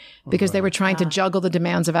easier because they were trying to juggle the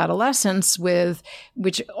demands of adolescence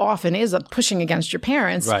which often is pushing against your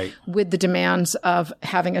parents with the demands of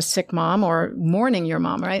having a sick mom or mourning your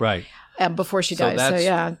mom, right? Before she dies. So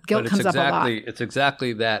yeah, guilt comes up a lot. It's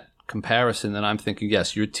exactly that comparison that I'm thinking,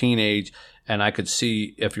 yes, you're teenage, and I could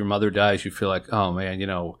see if your mother dies, you feel like, oh man,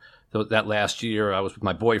 that last year I was with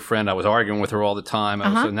my boyfriend, I was arguing with her all the time.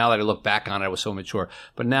 So now that I look back on it, I was so mature.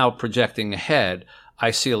 But now projecting ahead,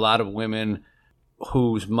 I see a lot of women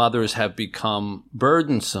whose mothers have become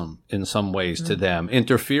burdensome in some ways to them,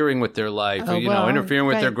 interfering with their life, interfering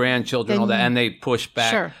with their grandchildren, all that, and they push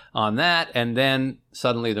back on that, and then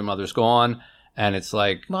suddenly their mother's gone, and it's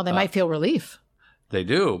like, well, they might feel relief. They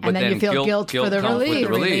do, but and then you feel guilt for the comes with the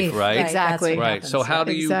relief, right? Exactly. Right. So how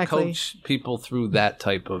do you coach people through that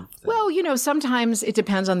type of thing? Well, sometimes it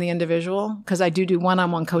depends on the individual, because I do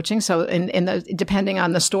one-on-one coaching. So depending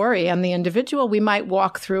on the story and the individual, we might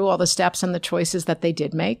walk through all the steps and the choices that they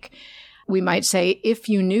did make. We might say, if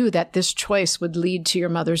you knew that this choice would lead to your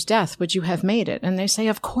mother's death, would you have made it? And they say,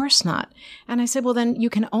 of course not. And I said, well, then you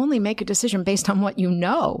can only make a decision based on what you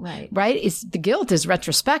know, right? The guilt is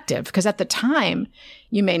retrospective, because at the time,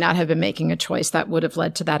 you may not have been making a choice that would have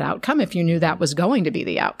led to that outcome if you knew that was going to be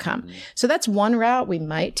the outcome. So that's one route we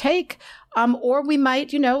might take. Or we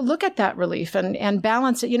might, look at that relief and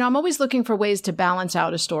balance it. I'm always looking for ways to balance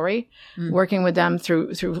out a story, working with them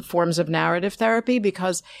through forms of narrative therapy,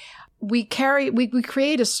 because we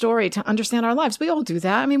create a story to understand our lives. We all do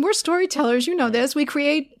that. I mean, we're storytellers. This.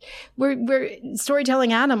 We're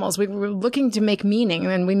storytelling animals. We're looking to make meaning,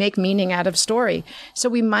 and we make meaning out of story. So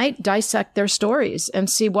we might dissect their stories and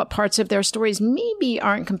see what parts of their stories maybe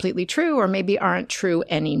aren't completely true, or maybe aren't true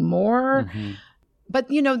anymore. But,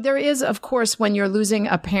 there is, of course, when you're losing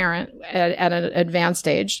a parent at an advanced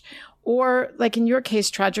age, or like in your case,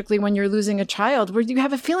 tragically, when you're losing a child, where you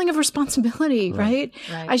have a feeling of responsibility, right?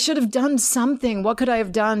 I should have done something. What could I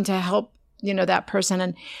have done to help, that person?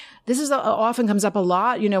 And this often comes up a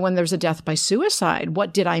lot, when there's a death by suicide.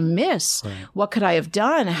 What did I miss? What could I have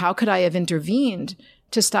done? How could I have intervened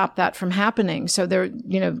to stop that from happening? So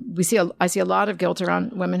I see a lot of guilt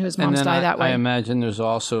around women whose moms die that way. I imagine there's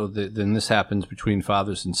also then this happens between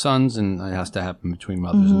fathers and sons, and it has to happen between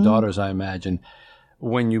mothers and daughters, I imagine.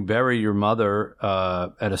 When you bury your mother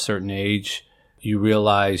at a certain age, you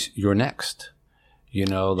realize you're next.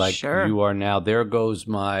 You are now, there goes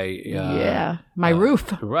my... my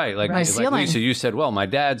roof. Right. Like, my ceiling. Lisa, you said, well, my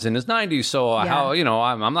dad's in his 90s, so how,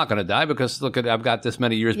 I'm not going to die because, look, I've got this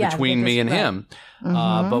many years between me and him.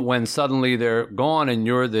 But when suddenly they're gone and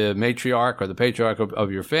you're the matriarch or the patriarch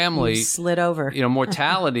of your family... You slid over.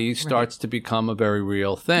 Mortality starts to become a very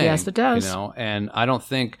real thing. Yes, it does. And I don't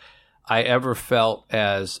think I ever felt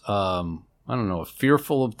as,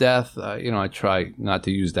 fearful of death. I try not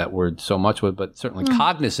to use that word so much, but certainly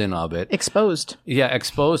cognizant of it. Exposed. Yeah,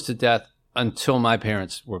 exposed to death until my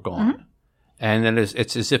parents were gone. And then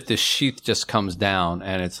it's as if the sheath just comes down,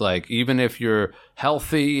 and it's like, even if you're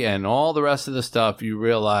healthy and all the rest of the stuff, you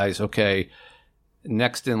realize, okay,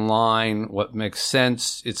 next in line, what makes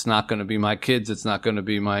sense, it's not going to be my kids, it's not going to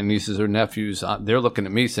be my nieces or nephews. They're looking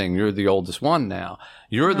at me saying, you're the oldest one now,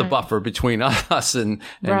 You're the buffer between us and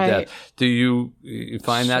death. Do you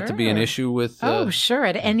find that to be an issue with? Oh, sure.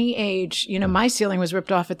 At any age, my ceiling was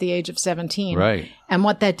ripped off at the age of 17. Right. And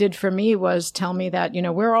what that did for me was tell me that,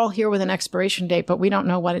 we're all here with an expiration date, but we don't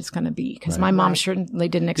know what it's going to be. Because my mom certainly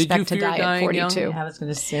didn't expect to die at 42. Young? I was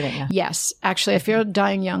going to say that, yeah. Yes. Actually, I feared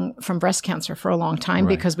dying young from breast cancer for a long time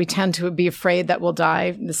because we tend to be afraid that we'll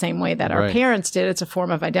die the same way that our parents did. It's a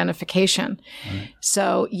form of identification.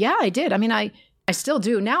 So, yeah, I did. I mean, I still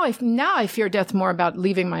do. Now I fear death more about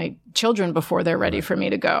leaving my children before they're ready for me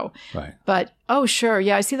to go. Right. But, oh, sure.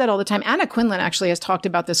 Yeah, I see that all the time. Anna Quindlen actually has talked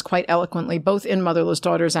about this quite eloquently, both in Motherless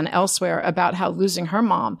Daughters and elsewhere, about how losing her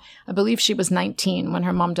mom, I believe she was 19 when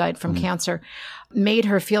her mom died from cancer, made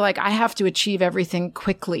her feel like I have to achieve everything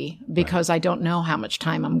quickly because I don't know how much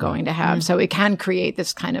time I'm going to have. So it can create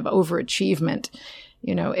this kind of overachievement.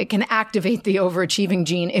 It can activate the overachieving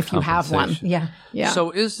gene if you have one. Yeah. Yeah. So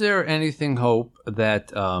is there anything, Hope,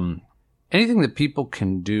 that anything that people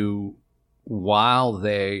can do while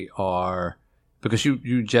they are, because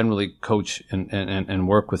you generally coach and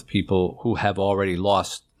work with people who have already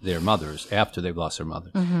lost their mothers after they've lost their mother.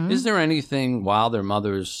 Is there anything while their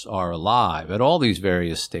mothers are alive at all these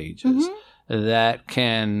various stages that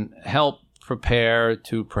can help prepare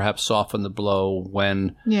to perhaps soften the blow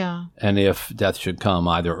when and if death should come,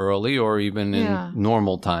 either early or even in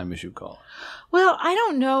normal time, as you call it? Well, I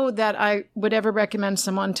don't know that I would ever recommend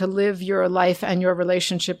someone to live your life and your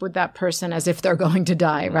relationship with that person as if they're going to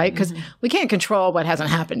die, right? Because we can't control what hasn't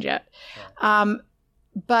happened yet.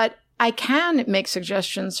 But I can make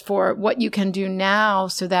suggestions for what you can do now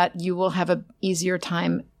so that you will have an easier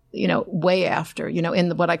time way after,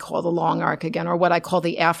 in what I call the long arc again, or what I call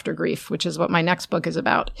the after grief, which is what my next book is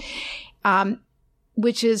about,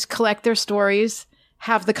 which is collect their stories,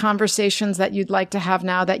 have the conversations that you'd like to have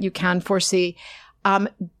now that you can foresee,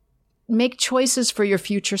 make choices for your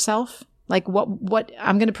future self. Like what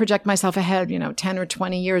I'm going to project myself ahead, 10 or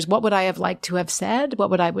 20 years. What would I have liked to have said? What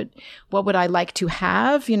would I like to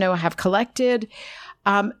have collected?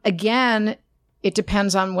 Again, it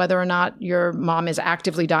depends on whether or not your mom is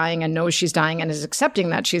actively dying and knows she's dying and is accepting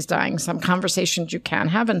that she's dying. Some conversations you can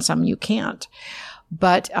have and some you can't.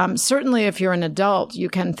 But certainly if you're an adult, you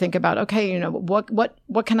can think about, okay,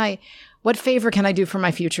 what favor can I do for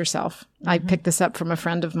my future self? I picked this up from a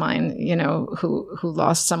friend of mine, who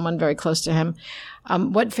lost someone very close to him.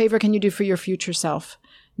 What favor can you do for your future self?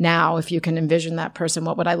 Now, if you can envision that person,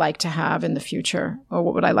 what would I like to have in the future? Or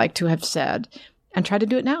what would I like to have said? And try to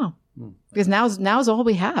do it now. Because now's all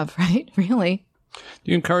we have, right? Really.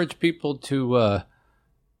 Do you encourage people to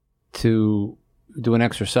do an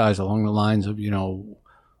exercise along the lines of,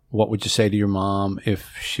 what would you say to your mom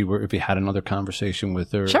if you had another conversation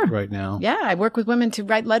with her right now? Yeah, I work with women to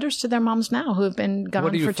write letters to their moms now who have been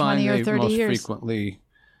gone for 20 or 30 years.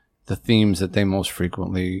 The themes that they most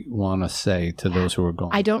frequently want to say to those who are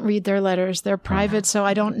gone? I don't read their letters. They're private, so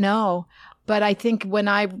I don't know. But I think when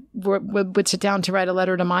I would sit down to write a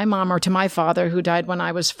letter to my mom or to my father, who died when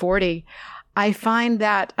I was 40, I find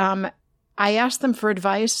that I ask them for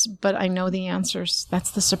advice, but I know the answers. That's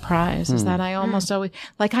the surprise, is that I almost always,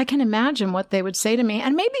 I can imagine what they would say to me.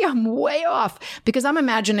 And maybe I'm way off because I'm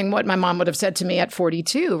imagining what my mom would have said to me at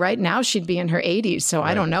 42. Right now, she'd be in her 80s. So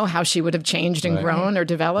I don't know how she would have changed and grown or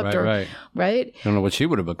developed right? I don't know what she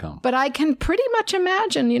would have become. But I can pretty much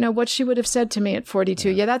imagine, what she would have said to me at 42.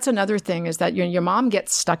 Yeah, that's another thing, is that your mom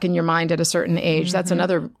gets stuck in your mind at a certain age. That's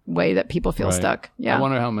another way that people feel stuck. Yeah. I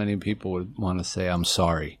wonder how many people would want to say, I'm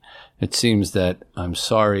sorry. It seems that I'm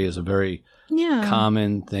sorry is a very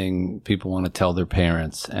common thing people want to tell their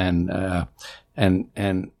parents, and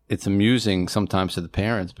it's amusing sometimes to the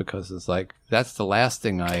parents because it's like, that's the last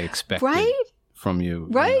thing I expected from you,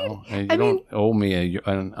 right? And you don't owe me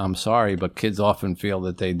I'm sorry, but kids often feel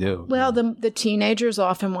that they do. Well, the teenagers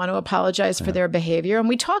often want to apologize for their behavior, and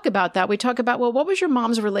we talk about that. We talk about, well, what was your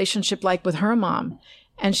mom's relationship like with her mom?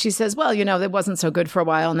 And she says, well, it wasn't so good for a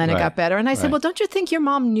while and then it got better. And I said, well, don't you think your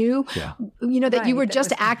mom knew, that you were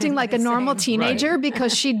just acting like a normal teenager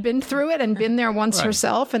because she'd been through it and been there once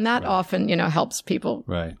herself? And that often, helps people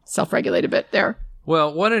self-regulate a bit there.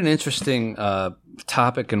 Well, what an interesting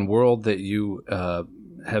topic and world that you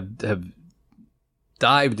have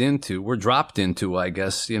dived into. We're dropped into, I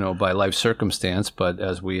guess, by life circumstance. But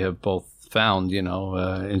as we have both found,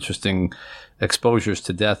 interesting exposures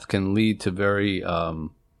to death can lead to very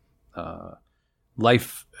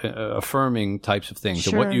life affirming types of things.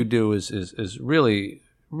 And what you do is really,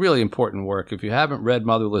 really important work. If you haven't read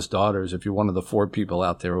Motherless Daughters, if you're one of the 4 people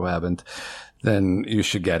out there who haven't, then you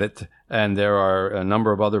should get it. And there are a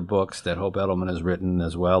number of other books that Hope Edelman has written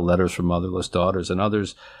as well, Letters from Motherless Daughters and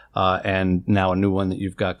others, and now a new one that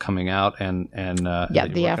you've got coming out. And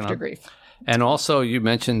The After Grief. And also, you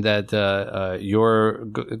mentioned that you're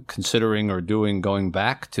considering or going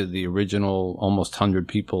back to the original almost 100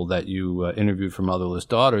 people that you interviewed for Motherless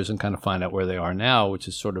Daughters and kind of find out where they are now, which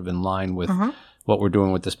is sort of in line with what we're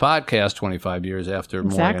doing with this podcast 25 years after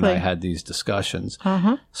Maury and I had these discussions.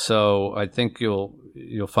 So I think you'll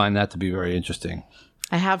find that to be very interesting.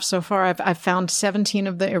 I have so far. I've found 17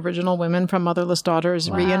 of the original women from Motherless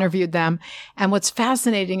Daughters, re-interviewed them. And what's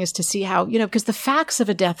fascinating is to see how, because the facts of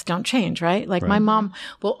a death don't change, right? Like my mom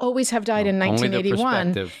will always have died in 1981.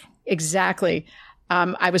 Only the perspective. Exactly.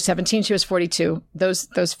 I was 17, she was 42.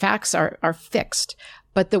 Those facts are fixed.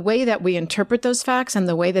 But the way that we interpret those facts and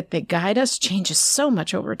the way that they guide us changes so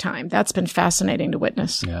much over time. That's been fascinating to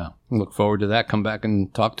witness. Yeah. Look forward to that. Come back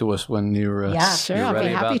and talk to us when you're, sure. you're I'll ready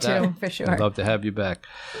be happy about that. to. For sure. I'd love to have you back.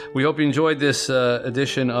 We hope you enjoyed this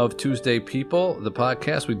edition of Tuesday People, the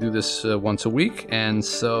podcast. We do this once a week. And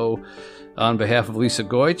so on behalf of Lisa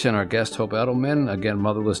Goich and our guest, Hope Edelman, again,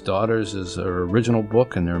 Motherless Daughters is her original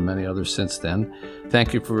book, and there are many others since then.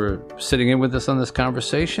 Thank you for sitting in with us on this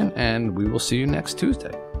conversation, and we will see you next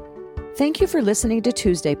Tuesday. Thank you for listening to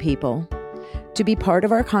Tuesday People. To be part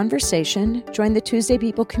of our conversation, join the Tuesday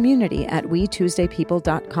People community at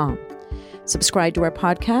wetuesdaypeople.com. Subscribe to our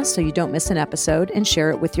podcast so you don't miss an episode, and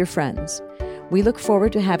share it with your friends. We look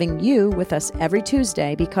forward to having you with us every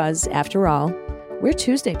Tuesday because, after all, we're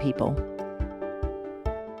Tuesday People.